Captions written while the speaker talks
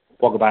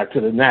Welcome back to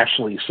the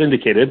nationally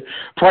syndicated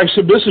Price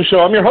of Business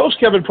Show. I'm your host,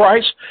 Kevin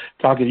Price,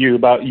 talking to you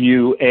about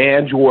you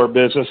and your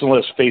business. And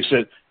let's face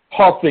it,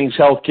 all things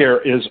healthcare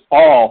is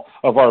all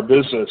of our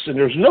business. And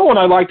there's no one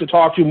I'd like to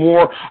talk to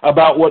more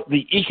about what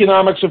the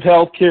economics of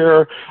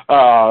healthcare,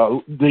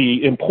 the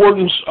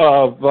importance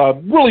of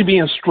really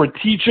being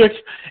strategic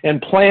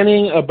and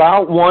planning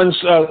about one's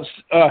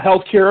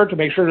healthcare to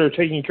make sure they're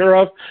taken care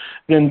of,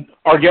 than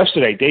our guest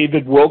today,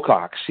 David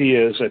Wilcox. He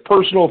is a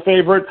personal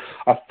favorite,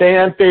 a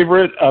fan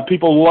favorite.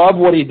 People love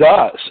what he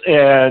does.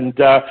 And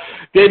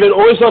David,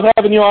 always love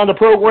having you on the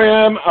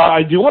program.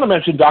 I do want to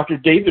mention Dr.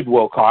 David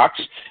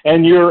Wilcox,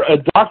 and you're a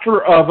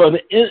doctor of a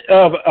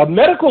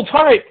medical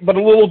type, but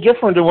a little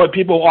different than what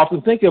people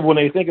often think of when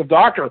they think of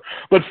doctor.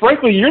 But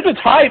frankly, you're the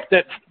type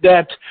that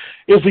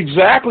is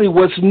exactly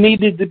what's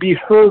needed to be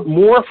heard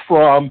more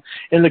from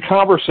in the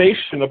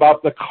conversation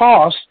about the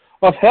cost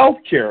of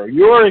healthcare.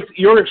 Your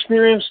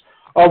experience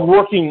of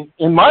working,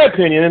 in my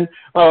opinion,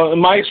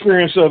 my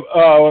experience of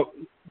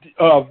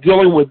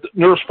dealing with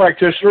nurse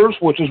practitioners,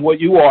 which is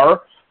what you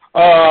are,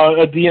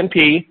 a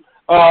DNP,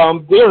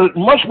 they're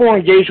much more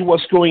engaged in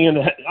what's going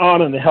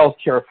on in the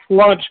healthcare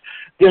front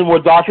than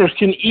what doctors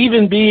can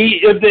even be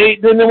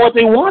than what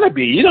they want to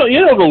be. You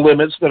know the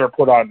limits that are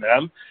put on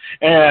them,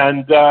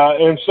 and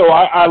so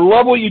I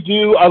love what you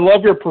do. I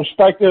love your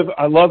perspective.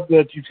 I love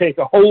that you take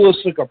a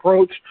holistic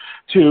approach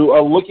to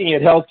looking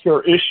at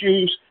healthcare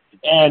issues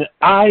and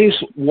eyes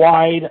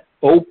wide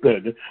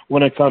open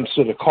when it comes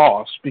to the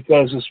cost,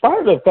 because in spite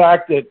of the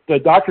fact that the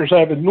doctors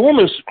have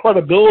enormous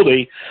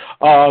credibility,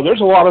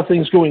 there's a lot of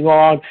things going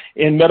on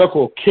in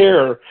medical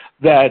care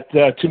that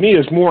to me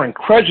is more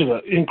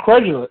incredulous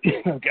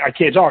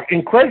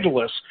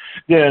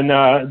than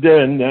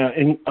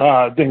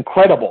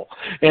credible.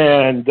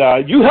 And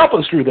you help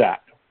us through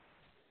that.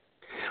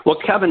 Well,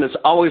 Kevin, it's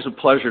always a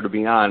pleasure to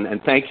be on,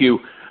 and thank you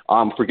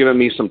for giving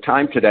me some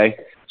time today.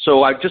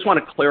 So I just want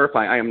to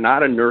clarify, I am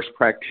not a nurse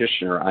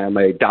practitioner. I am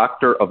a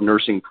doctor of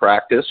nursing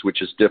practice,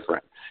 which is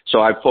different.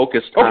 So I've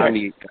focused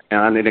on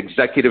an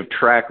executive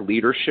track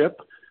leadership.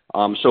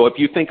 So if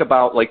you think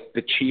about like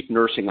the chief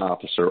nursing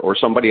officer or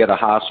somebody at a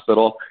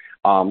hospital,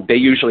 they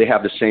usually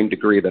have the same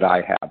degree that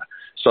I have.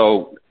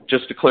 So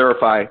just to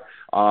clarify,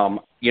 I've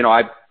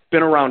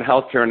been around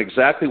healthcare, and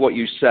exactly what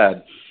you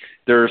said,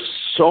 there's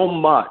so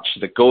much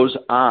that goes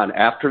on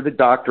after the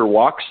doctor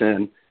walks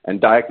in and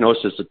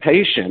diagnoses the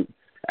patient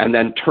and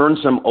then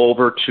turns them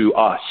over to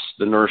us,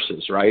 the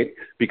nurses, right?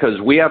 Because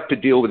we have to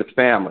deal with the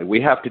family. We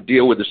have to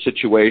deal with the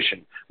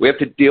situation. We have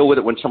to deal with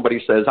it when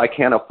somebody says, I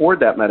can't afford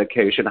that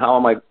medication. How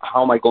am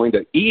I going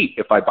to eat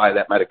if I buy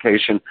that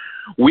medication?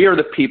 We are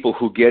the people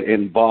who get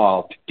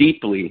involved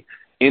deeply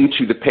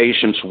into the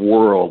patient's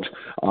world.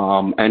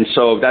 And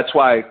so that's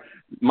why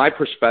my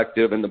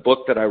perspective in the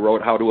book that I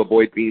wrote, How to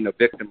Avoid Being a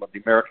Victim of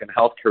the American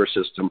Healthcare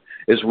System,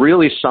 is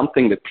really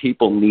something that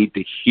people need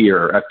to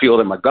hear. I feel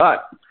it in my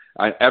gut.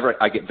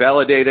 I get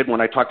validated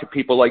when I talk to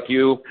people like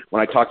you,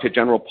 when I talk to the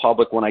general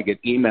public, when I get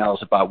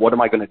emails about what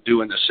am I going to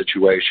do in this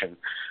situation.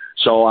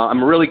 So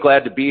I'm really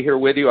glad to be here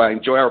with you. I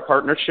enjoy our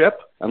partnership,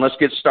 and let's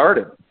get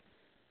started.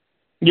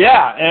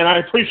 Yeah, and I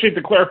appreciate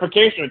the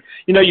clarification.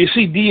 You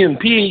see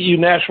DNP, you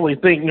naturally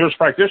think nurse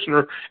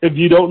practitioner if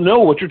you don't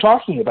know what you're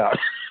talking about.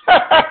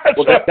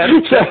 Well, that's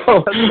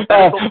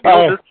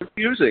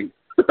confusing.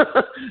 It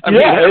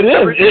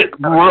is. It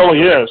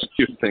really is.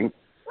 Confusing.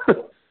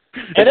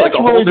 And that's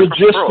really the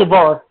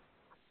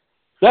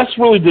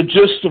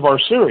gist of our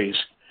series,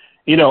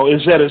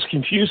 is that it's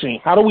confusing.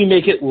 How do we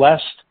make it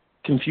less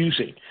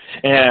confusing?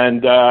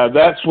 And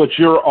that's what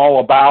you're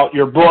all about.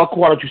 Your book,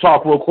 why don't you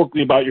talk real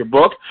quickly about your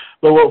book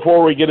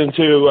before we get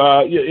into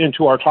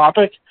our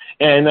topic?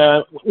 And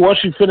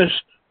once you finish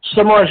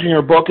summarizing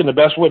your book and the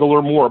best way to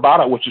learn more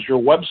about it, which is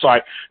your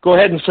website, go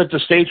ahead and set the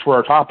stage for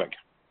our topic.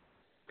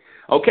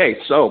 Okay,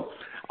 so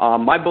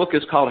my book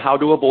is called How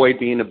to Avoid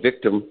Being a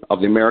Victim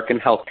of the American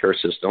Healthcare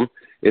System.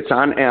 It's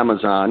on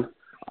Amazon,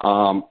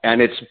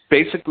 and it's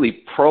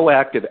basically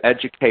proactive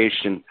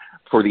education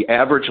for the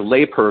average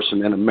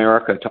layperson in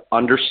America to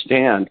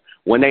understand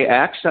when they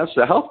access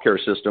the healthcare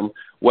system,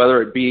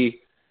 whether it be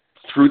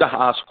through the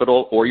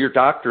hospital or your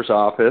doctor's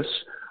office,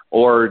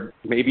 or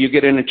maybe you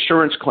get an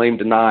insurance claim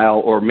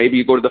denial, or maybe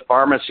you go to the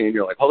pharmacy and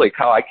you're like, holy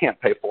cow, I can't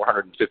pay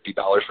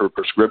 $450 for a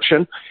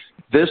prescription.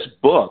 This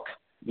book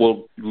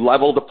will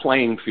level the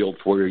playing field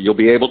for you. You'll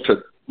be able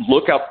to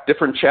look up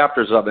different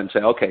chapters of it and say,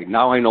 okay,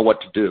 now I know what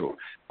to do.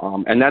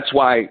 And that's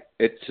why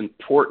it's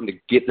important to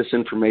get this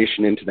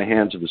information into the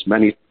hands of as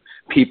many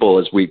people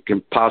as we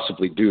can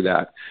possibly do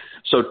that.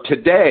 So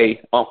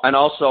today, and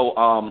also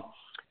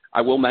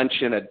I will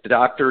mention at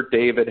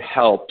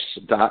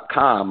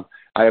drdavidhelps.com,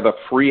 I have a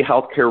free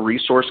healthcare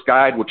resource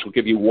guide, which will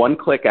give you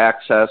one-click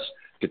access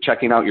to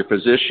checking out your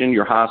physician,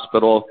 your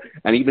hospital,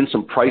 and even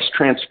some price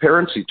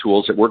transparency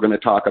tools that we're going to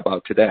talk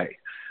about today.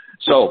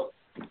 So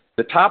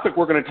the topic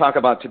we're going to talk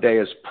about today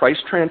is price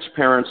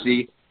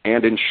transparency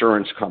and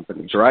insurance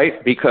companies,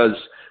 right? Because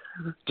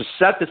to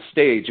set the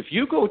stage, if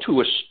you go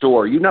to a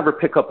store, you never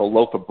pick up a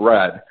loaf of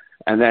bread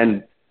and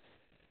then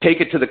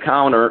take it to the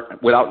counter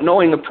without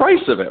knowing the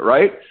price of it,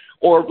 right?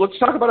 Or let's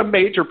talk about a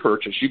major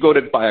purchase. You go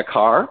to buy a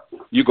car,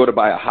 you go to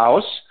buy a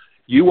house,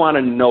 you want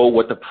to know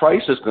what the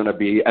price is going to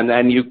be, and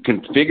then you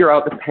can figure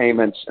out the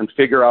payments and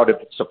figure out if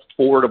it's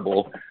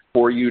affordable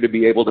for you to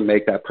be able to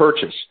make that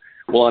purchase.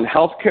 Well, in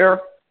healthcare,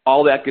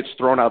 all that gets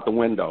thrown out the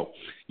window.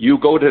 You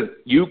go to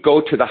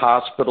the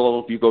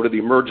hospital, you go to the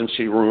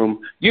emergency room,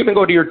 you even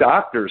go to your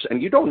doctors,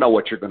 and you don't know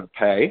what you're going to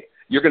pay.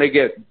 You're going to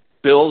get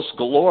bills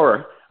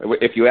galore.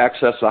 If you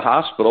access the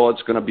hospital,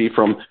 it's going to be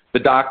from the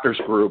doctor's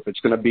group. It's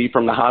going to be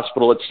from the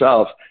hospital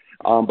itself.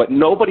 But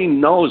nobody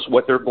knows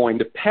what they're going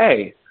to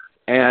pay.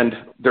 And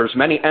there's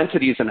many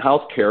entities in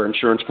healthcare,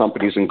 insurance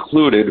companies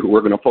included, who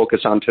we're going to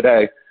focus on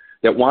today,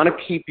 that want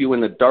to keep you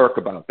in the dark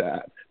about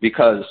that,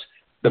 because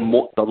the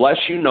less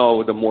you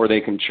know, the more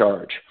they can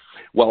charge.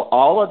 Well,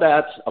 all of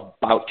that's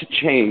about to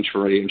change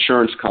for the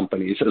insurance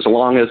companies as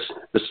long as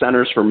the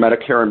Centers for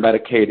Medicare and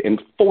Medicaid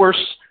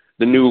enforce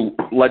the new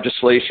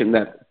legislation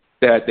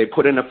that they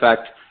put in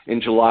effect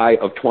in July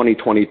of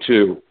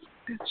 2022.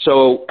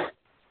 So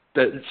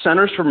the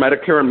Centers for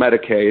Medicare and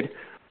Medicaid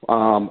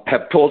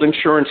have told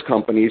insurance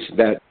companies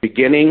that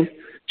beginning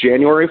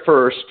January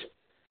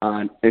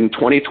 1st in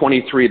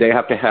 2023, they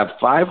have to have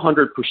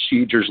 500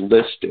 procedures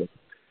listed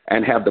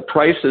and have the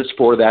prices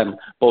for them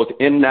both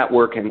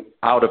in-network and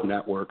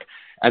out-of-network.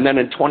 And then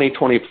in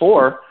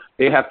 2024,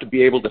 they have to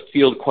be able to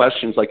field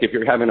questions like if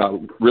you're having a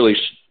really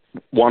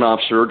one-off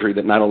surgery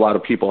that not a lot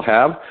of people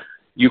have,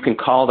 you can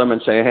call them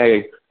and say,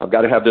 hey, I've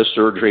got to have this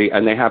surgery,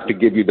 and they have to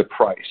give you the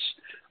price.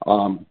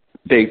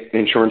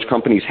 Insurance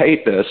companies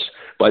hate this,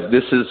 but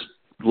this is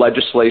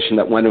legislation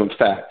that went into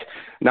effect.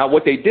 Now,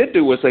 what they did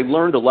do was they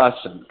learned a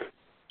lesson.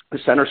 The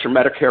Centers for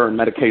Medicare and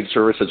Medicaid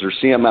Services, or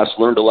CMS,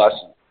 learned a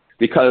lesson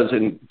because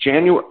on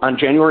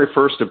January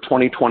 1st of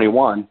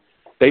 2021,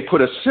 they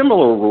put a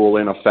similar rule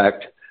in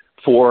effect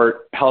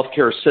for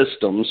healthcare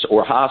systems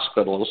or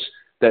hospitals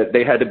that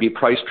they had to be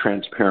price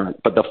transparent.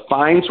 But the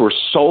fines were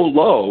so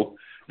low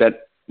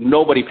that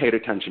nobody paid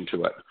attention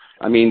to it.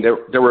 I mean,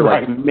 there were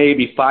like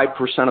maybe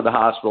 5% of the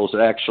hospitals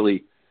that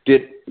actually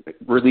did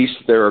release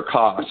their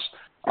costs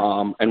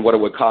and what it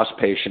would cost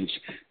patients.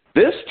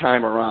 This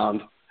time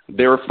around,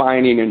 they're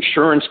fining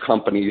insurance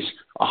companies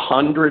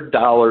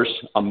 $100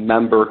 a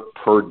member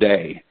per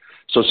day.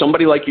 So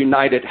somebody like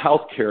United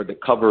Healthcare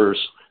that covers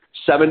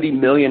 70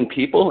 million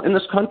people in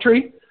this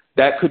country,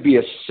 that could be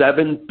a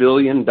 $7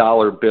 billion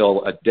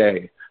bill a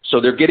day. So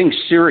they're getting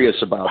serious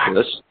about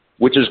this,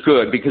 which is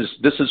good because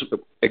this is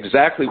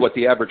exactly what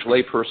the average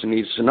layperson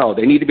needs to know.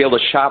 They need to be able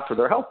to shop for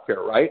their health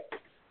care, right?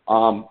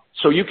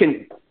 So you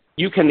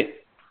can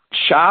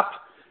shop,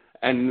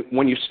 and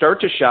when you start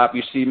to shop,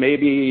 you see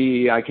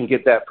maybe I can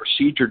get that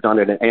procedure done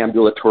at an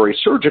ambulatory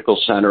surgical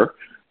center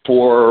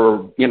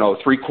for,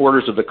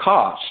 3/4 of the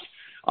cost.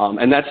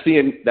 And that's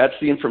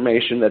the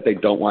information that they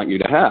don't want you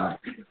to have.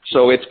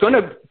 So it's going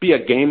to be a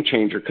game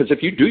changer because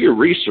if you do your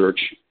research,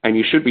 and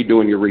you should be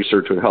doing your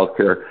research with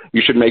healthcare,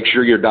 you should make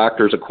sure your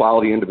doctor is a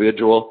quality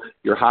individual,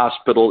 your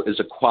hospital is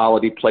a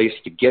quality place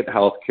to get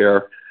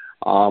healthcare.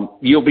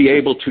 You'll be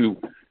able to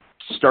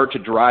start to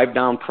drive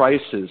down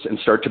prices and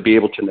start to be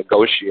able to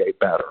negotiate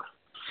better.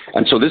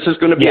 And so this is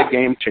going to be a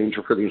game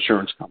changer for the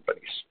insurance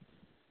companies.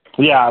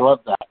 Yeah, I love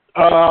that.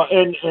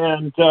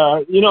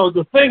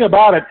 The thing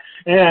about it,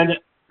 and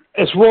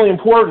it's really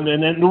important,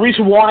 and the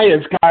reason why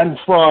it's gotten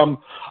from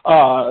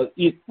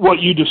what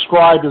you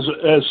described as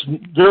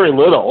very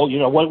little,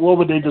 what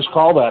would they just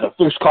call that? A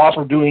fixed cost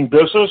of doing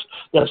business?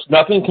 That's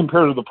nothing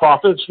compared to the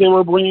profits they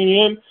were bringing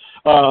in.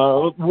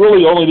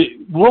 Really, only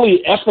the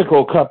really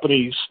ethical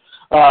companies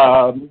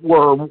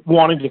were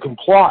wanting to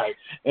comply.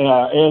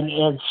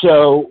 And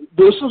so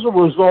this is a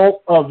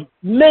result of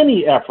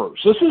many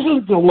efforts. This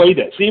isn't the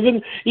latest.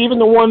 Even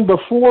the one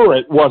before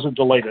it wasn't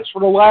the latest. For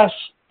the last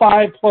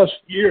 5+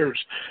 years,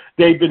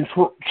 they've been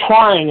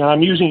trying, and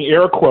I'm using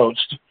air quotes,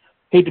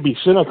 hate to be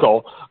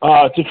cynical,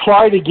 to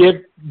try to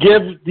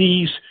give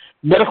these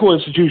medical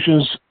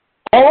institutions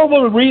all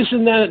the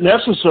reason that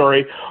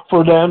necessary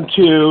for them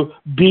to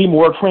be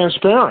more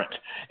transparent.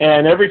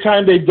 And every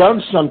time they've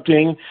done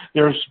something,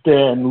 there's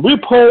been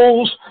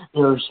loopholes,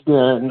 there's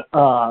been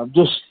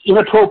just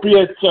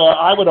inappropriate,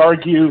 I would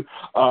argue,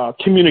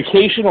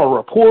 communication or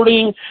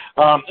reporting.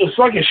 It's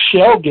like a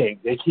shell game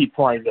they keep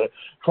trying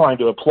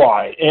to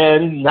apply.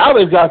 And now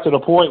they've got to the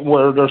point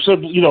where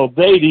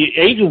the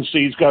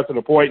agencies got to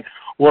the point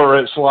where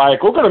it's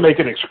like, we're going to make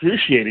it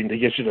excruciating to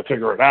get you to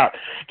figure it out.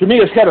 To me,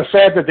 it's kind of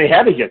sad that they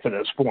had to get to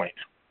this point.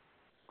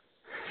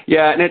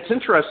 Yeah, and it's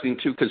interesting,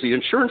 too, because the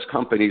insurance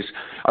companies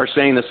are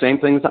saying the same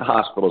things the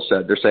hospital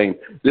said. They're saying,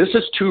 this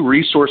is too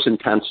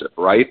resource-intensive,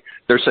 right?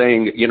 They're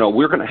saying,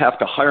 we're going to have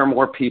to hire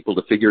more people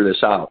to figure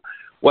this out.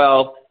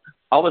 Well,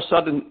 all of a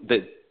sudden,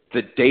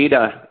 the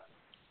data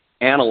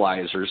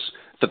analyzers,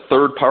 the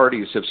third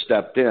parties have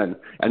stepped in,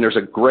 and there's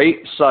a great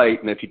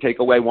site, and if you take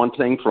away one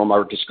thing from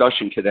our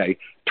discussion today,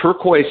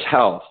 Turquoise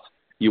Health,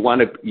 you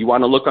want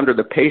to look under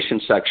the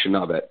patient section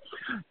of it.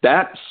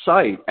 That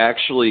site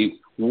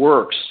actually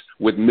works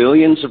with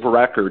millions of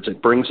records.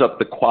 It brings up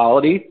the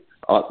quality,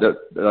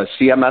 the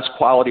CMS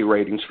quality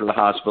ratings for the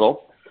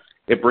hospital.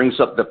 It brings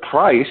up the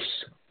price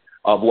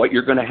of what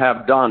you're going to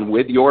have done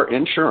with your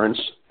insurance,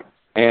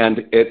 and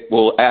it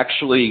will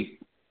actually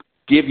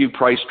give you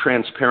price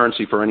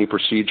transparency for any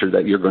procedure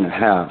that you're going to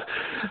have.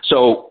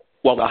 So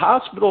while the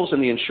hospitals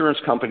and the insurance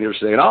companies are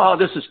saying, oh,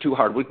 this is too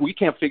hard, we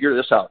can't figure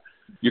this out,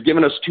 you're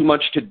giving us too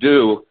much to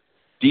do,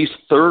 these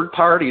third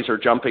parties are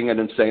jumping in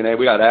and saying, hey,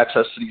 we got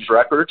access to these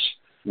records,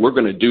 we're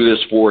going to do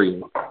this for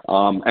you.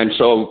 And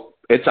so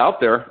it's out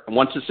there. And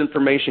once this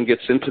information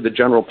gets into the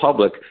general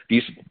public,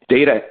 these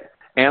data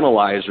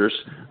analyzers,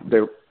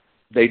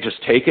 they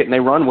just take it and they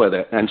run with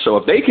it. And so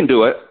if they can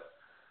do it,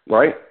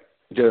 right,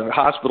 the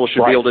hospital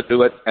should be able to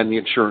do it, and the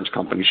insurance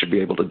company should be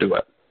able to do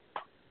it.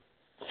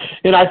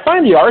 And I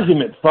find the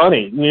argument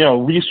funny,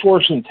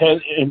 resource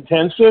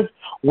intensive.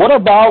 What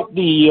about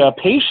the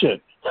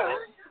patient?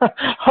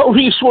 How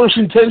resource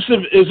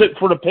intensive is it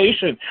for the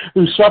patient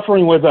who's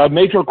suffering with a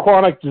major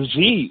chronic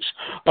disease,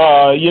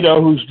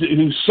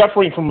 who's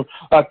suffering from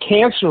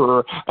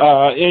cancer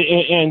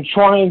and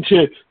trying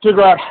to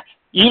figure out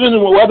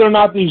even whether or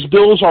not these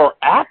bills are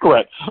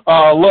accurate,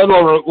 let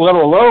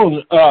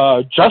alone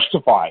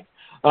justified.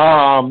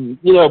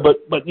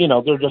 But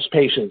they're just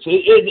patients.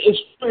 It's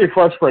very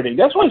frustrating.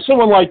 That's why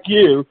someone like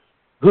you,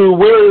 who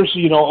wears,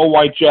 a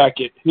white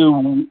jacket,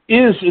 who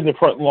is in the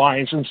front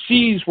lines and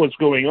sees what's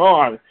going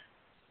on,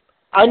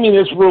 I mean,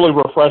 it's really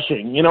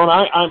refreshing. And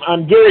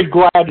I'm very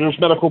glad there's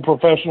medical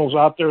professionals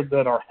out there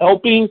that are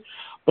helping,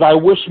 but I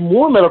wish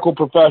more medical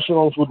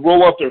professionals would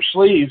roll up their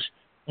sleeves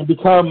and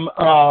become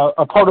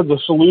a part of the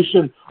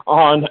solution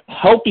on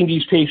helping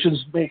these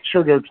patients make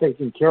sure they're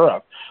taken care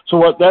of.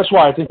 So that's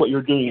why I think what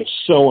you're doing is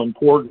so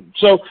important.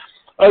 So,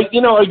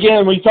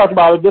 again, we talked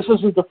about it. This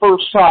isn't the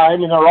first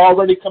time, and they're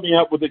already coming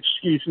up with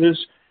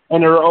excuses,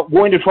 and they're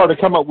going to try to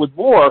come up with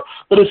more.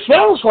 But it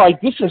sounds like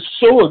this is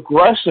so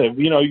aggressive.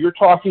 You're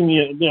talking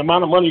the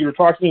amount of money you're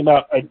talking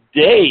about a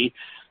day.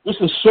 This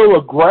is so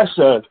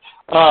aggressive.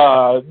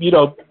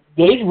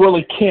 They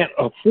really can't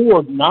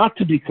afford not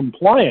to be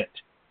compliant.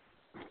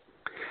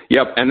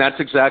 Yep, and that's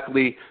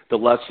exactly the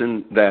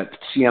lesson that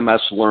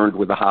CMS learned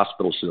with the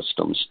hospital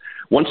systems.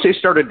 Once they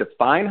started to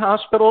fine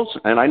hospitals,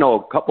 and I know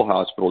a couple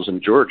hospitals in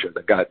Georgia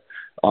that got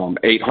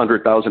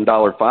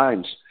 $800,000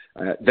 fines,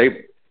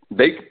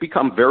 they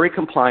become very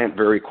compliant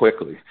very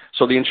quickly.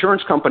 So the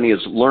insurance company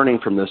is learning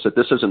from this that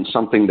this isn't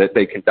something that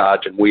they can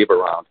dodge and weave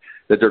around,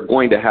 that they're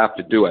going to have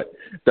to do it.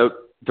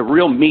 The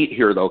real meat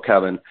here, though,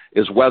 Kevin,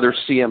 is whether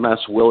CMS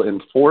will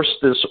enforce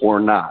this or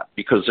not,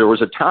 because there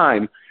was a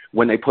time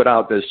when they put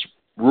out this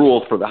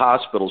rule for the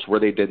hospitals where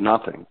they did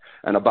nothing.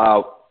 And it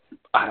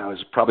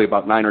was probably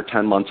about 9 or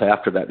 10 months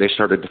after that, they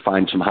started to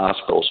fine some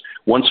hospitals.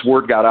 Once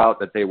word got out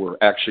that they were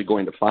actually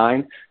going to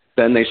fine,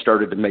 then they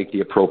started to make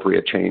the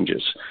appropriate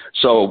changes.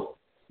 So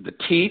the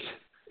teeth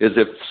is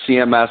if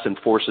CMS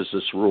enforces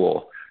this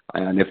rule.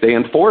 And if they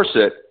enforce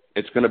it,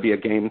 it's going to be a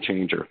game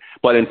changer.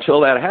 But until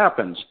that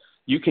happens,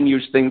 you can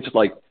use things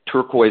like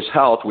Turquoise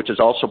Health, which is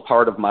also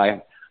part of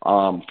my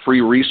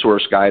free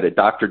resource guide at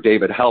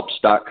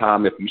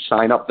drdavidhelps.com. If you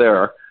sign up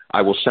there,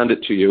 I will send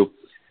it to you,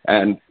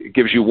 and it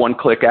gives you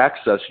one-click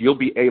access. You'll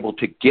be able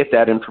to get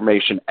that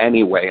information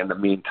anyway in the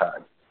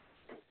meantime.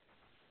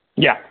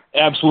 Yeah,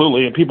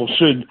 absolutely, and people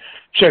should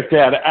check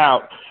that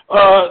out.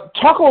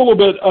 Talk a little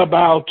bit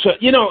about,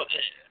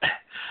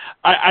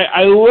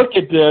 I look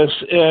at this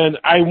and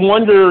I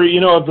wonder,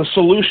 if the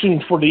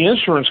solution for the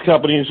insurance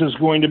companies is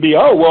going to be,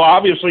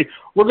 obviously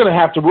we're going to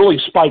have to really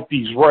spike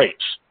these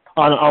rates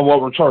on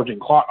what we're charging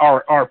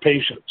our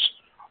patients,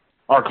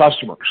 our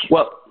customers.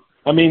 Well,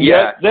 I mean,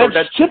 yeah,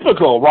 that's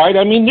typical, right?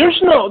 I mean, there's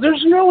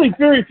really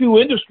very few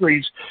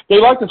industries. They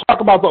like to talk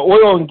about the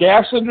oil and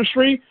gas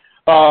industry,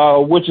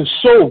 which is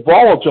so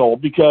volatile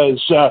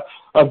because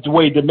of the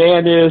way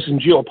demand is and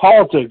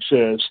geopolitics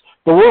is.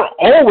 But we're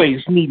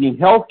always needing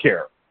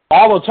healthcare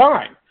all the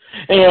time,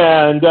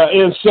 and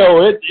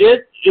so it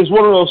is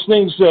one of those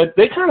things that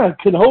they kind of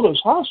can hold us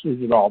hostage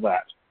and all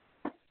that.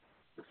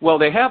 Well,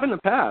 they have in the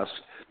past.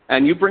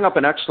 And you bring up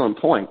an excellent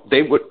point.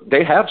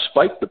 They have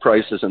spiked the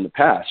prices in the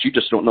past. You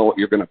just don't know what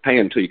you're going to pay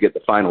until you get the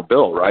final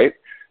bill, right?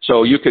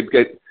 So you could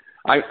get.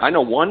 I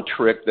know one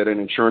trick that an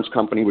insurance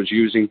company was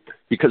using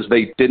because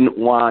they didn't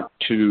want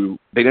you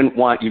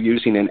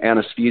using an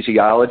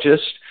anesthesiologist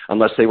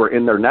unless they were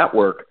in their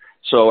network.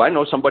 So I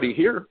know somebody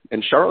here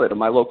in Charlotte, in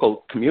my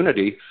local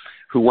community,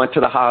 who went to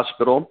the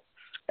hospital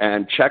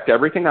and checked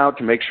everything out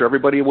to make sure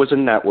everybody was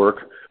in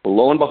network. Well,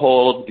 lo and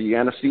behold, the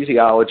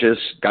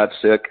anesthesiologist got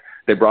sick.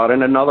 They brought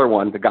in another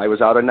one. The guy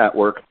was out of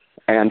network,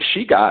 and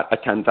she got a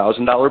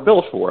 $10,000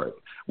 bill for it,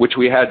 which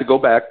we had to go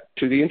back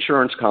to the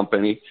insurance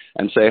company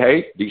and say,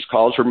 hey, these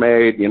calls were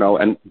made,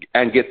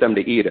 and get them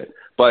to eat it.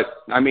 But,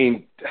 I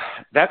mean,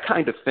 that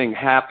kind of thing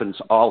happens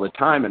all the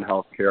time in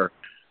healthcare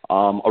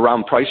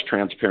around price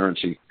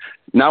transparency.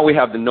 Now we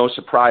have the No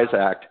Surprise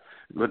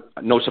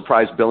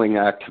Billing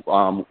Act,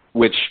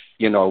 which,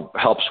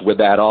 helps with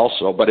that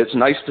also. But it's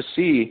nice to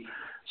see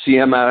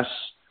CMS,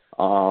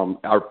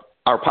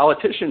 our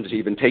politicians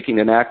even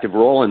taking an active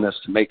role in this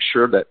to make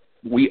sure that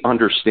we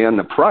understand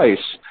the price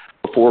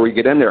before we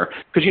get in there.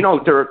 Because, you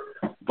know, there are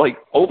like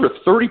over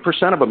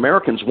 30% of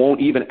Americans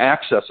won't even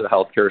access a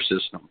healthcare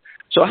system.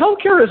 So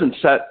healthcare isn't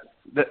set,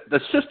 the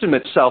system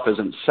itself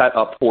isn't set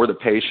up for the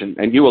patient.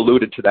 And you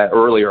alluded to that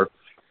earlier.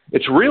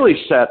 It's really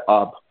set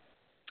up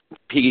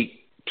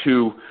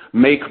to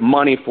make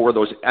money for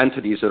those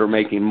entities that are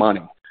making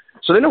money.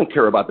 So they don't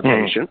care about the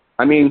patient.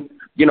 I mean,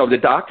 you know, the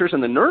doctors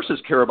and the nurses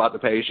care about the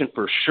patient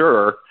for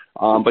sure,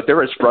 but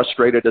they're as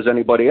frustrated as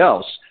anybody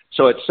else.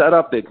 So it's set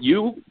up that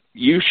you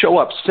show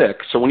up sick.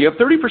 So when you have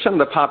 30% of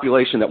the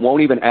population that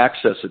won't even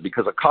access it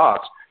because of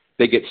cost,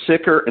 they get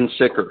sicker and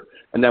sicker.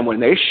 And then when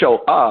they show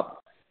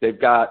up, they've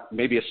got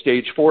maybe a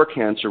stage 4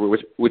 cancer,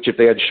 which if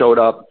they had showed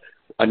up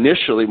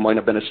initially might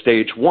have been a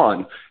stage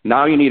 1.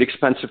 Now you need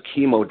expensive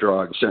chemo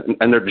drugs,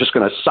 and they're just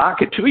going to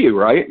sock it to you,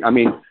 right? I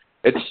mean,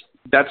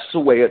 that's the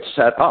way it's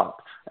set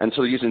up. And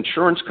so these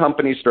insurance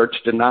companies start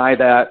to deny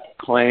that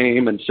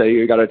claim and say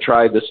you got to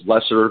try this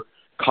lesser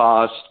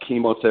cost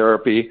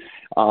chemotherapy.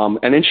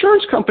 And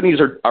insurance companies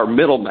are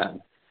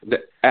middlemen.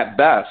 At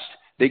best,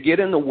 they get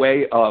in the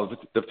way of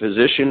the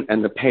physician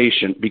and the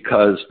patient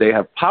because they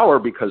have power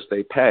because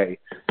they pay.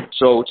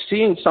 So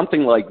seeing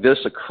something like this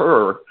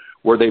occur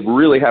where they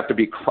really have to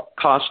be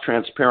cost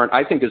transparent,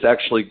 I think is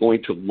actually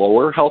going to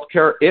lower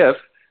healthcare if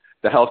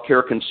the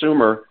healthcare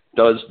consumer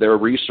does their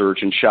research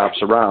and shops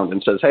around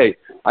and says, hey,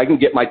 I can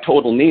get my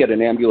total knee at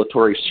an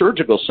ambulatory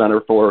surgical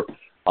center for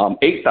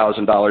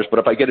 $8,000, but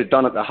if I get it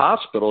done at the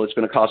hospital, it's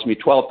going to cost me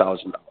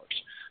 $12,000.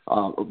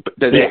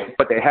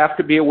 But they have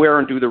to be aware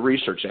and do the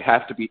research. They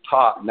have to be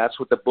taught, and that's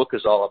what the book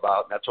is all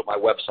about, and that's what my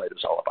website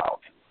is all about.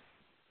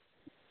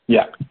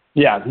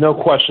 Yeah, no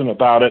question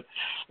about it.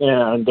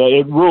 And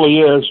it really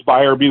is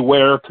buyer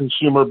beware,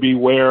 consumer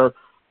beware,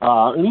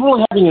 and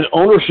really having an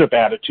ownership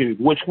attitude,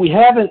 which we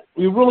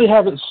really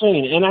haven't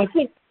seen. And I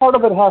think part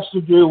of it has to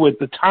do with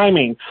the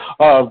timing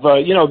of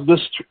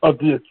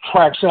the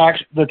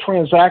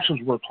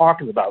transactions we're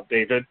talking about,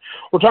 David.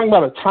 We're talking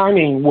about a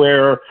timing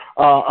where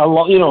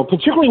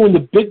particularly when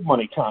the big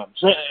money comes.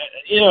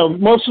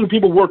 Most of the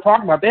people we're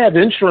talking about, they have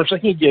insurance. They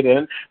can get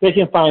in. They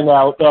can find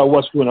out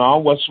what's going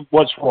on, what's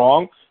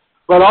wrong.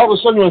 But all of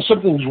a sudden, when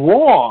something's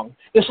wrong,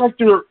 it's like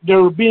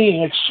they're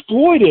being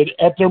exploited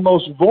at their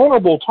most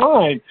vulnerable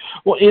time.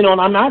 Well, and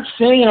I'm not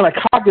saying on a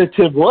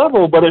cognitive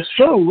level, but it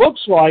sure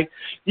looks like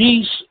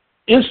these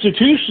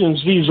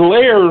institutions, these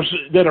layers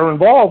that are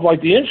involved,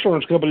 like the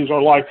insurance companies,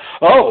 are like,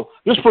 oh,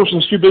 this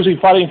person's too busy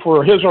fighting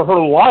for his or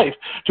her life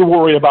to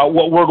worry about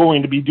what we're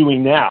going to be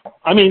doing now.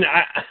 I mean,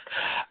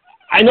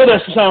 I know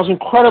that sounds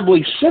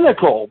incredibly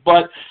cynical,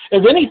 but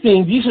if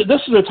anything, this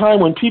is a time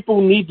when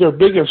people need their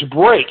biggest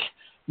break,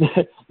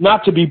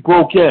 not to be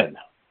broke in.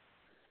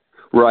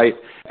 Right.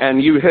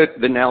 And you hit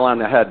the nail on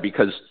the head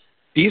because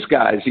these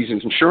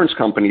insurance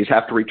companies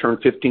have to return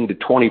 15 to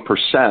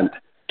 20%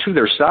 to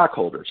their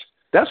stockholders.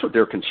 That's what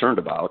they're concerned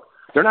about.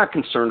 They're not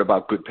concerned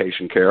about good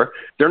patient care.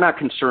 They're not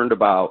concerned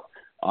about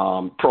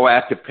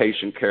proactive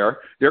patient care.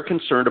 They're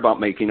concerned about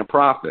making a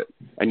profit.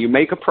 And you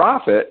make a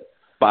profit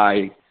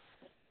by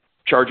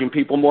charging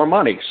people more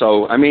money.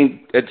 So, I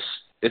mean, it's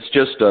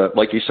just,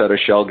 like you said, a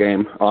shell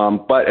game.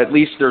 But at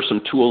least there's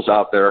some tools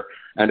out there.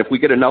 And if we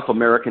get enough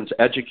Americans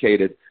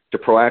educated to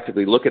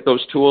proactively look at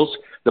those tools,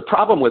 the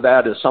problem with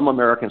that is some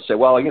Americans say,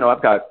 well,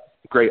 I've got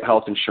great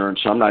health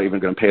insurance, so I'm not even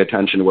going to pay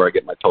attention to where I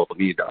get my total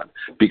knee done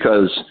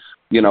because,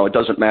 it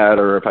doesn't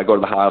matter if I go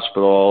to the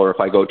hospital or if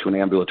I go to an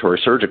ambulatory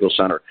surgical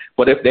center.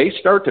 But if they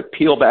start to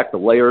peel back the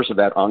layers of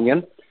that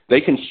onion,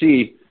 they can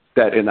see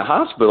that in the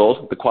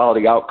hospital, the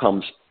quality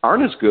outcomes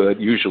aren't as good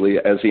usually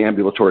as the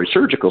ambulatory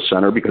surgical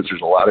center because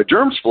there's a lot of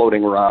germs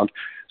floating around.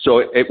 So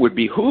it would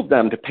behoove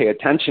them to pay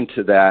attention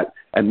to that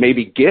and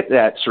maybe get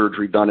that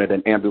surgery done at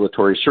an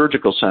ambulatory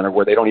surgical center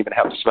where they don't even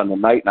have to spend the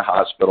night in the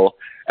hospital,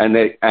 and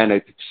it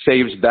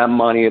saves them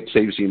money, it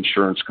saves the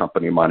insurance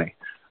company money.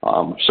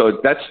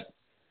 So that's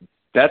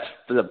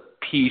the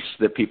piece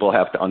that people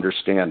have to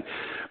understand.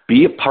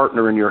 Be a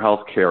partner in your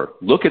health care.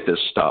 Look at this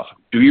stuff.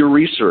 Do your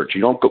research.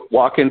 You don't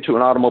walk into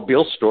an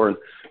automobile store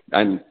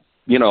and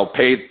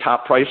pay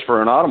top price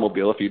for an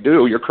automobile. If you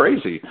do, you're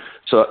crazy.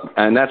 So,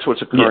 and that's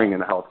what's occurring in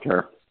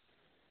healthcare.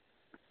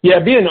 Yeah,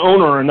 be an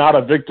owner and not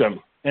a victim.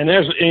 And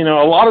there's,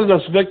 a lot of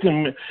this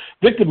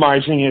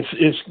victimizing is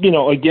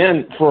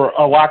again, for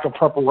a lack of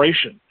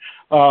preparation.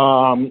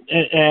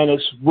 And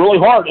it's really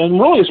hard. And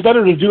really, it's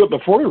better to do it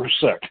before you're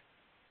sick.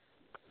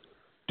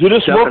 Do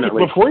this work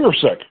before you're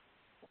sick.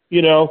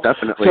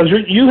 Definitely. Because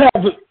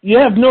you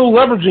have no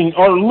leveraging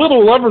or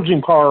little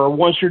leveraging power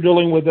once you're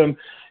dealing with them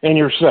and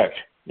you're sick.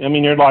 I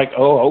mean, you're like,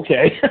 oh,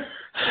 okay.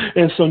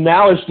 And so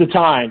now is the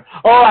time.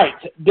 All right,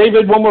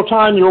 David, one more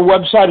time, your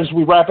website as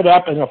we wrap it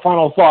up, and a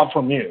final thought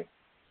from you.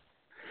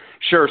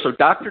 Sure. So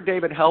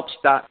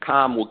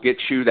drdavidhelps.com will get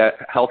you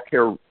that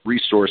healthcare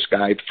resource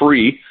guide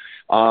free.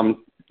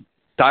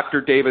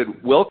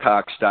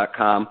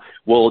 drdavidwilcox.com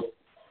will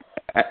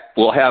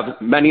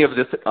have many of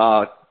the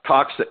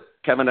talks that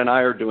Kevin and I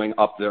are doing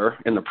up there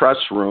in the press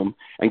room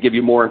and give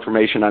you more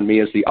information on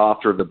me as the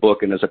author of the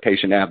book and as a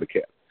patient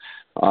advocate.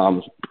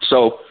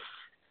 So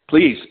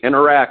please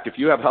interact. If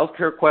you have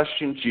healthcare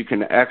questions, you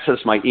can access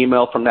my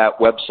email from that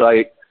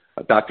website,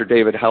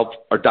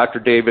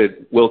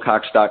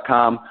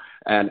 drdavidwilcox.com,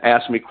 and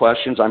ask me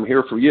questions. I'm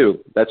here for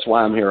you. That's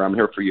why I'm here. I'm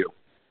here for you.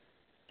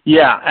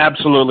 Yeah,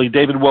 absolutely.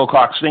 David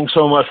Wilcox, thanks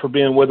so much for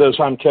being with us.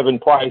 I'm Kevin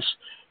Price.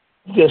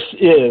 This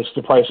is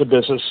The Price of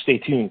Business. Stay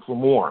tuned for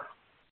more.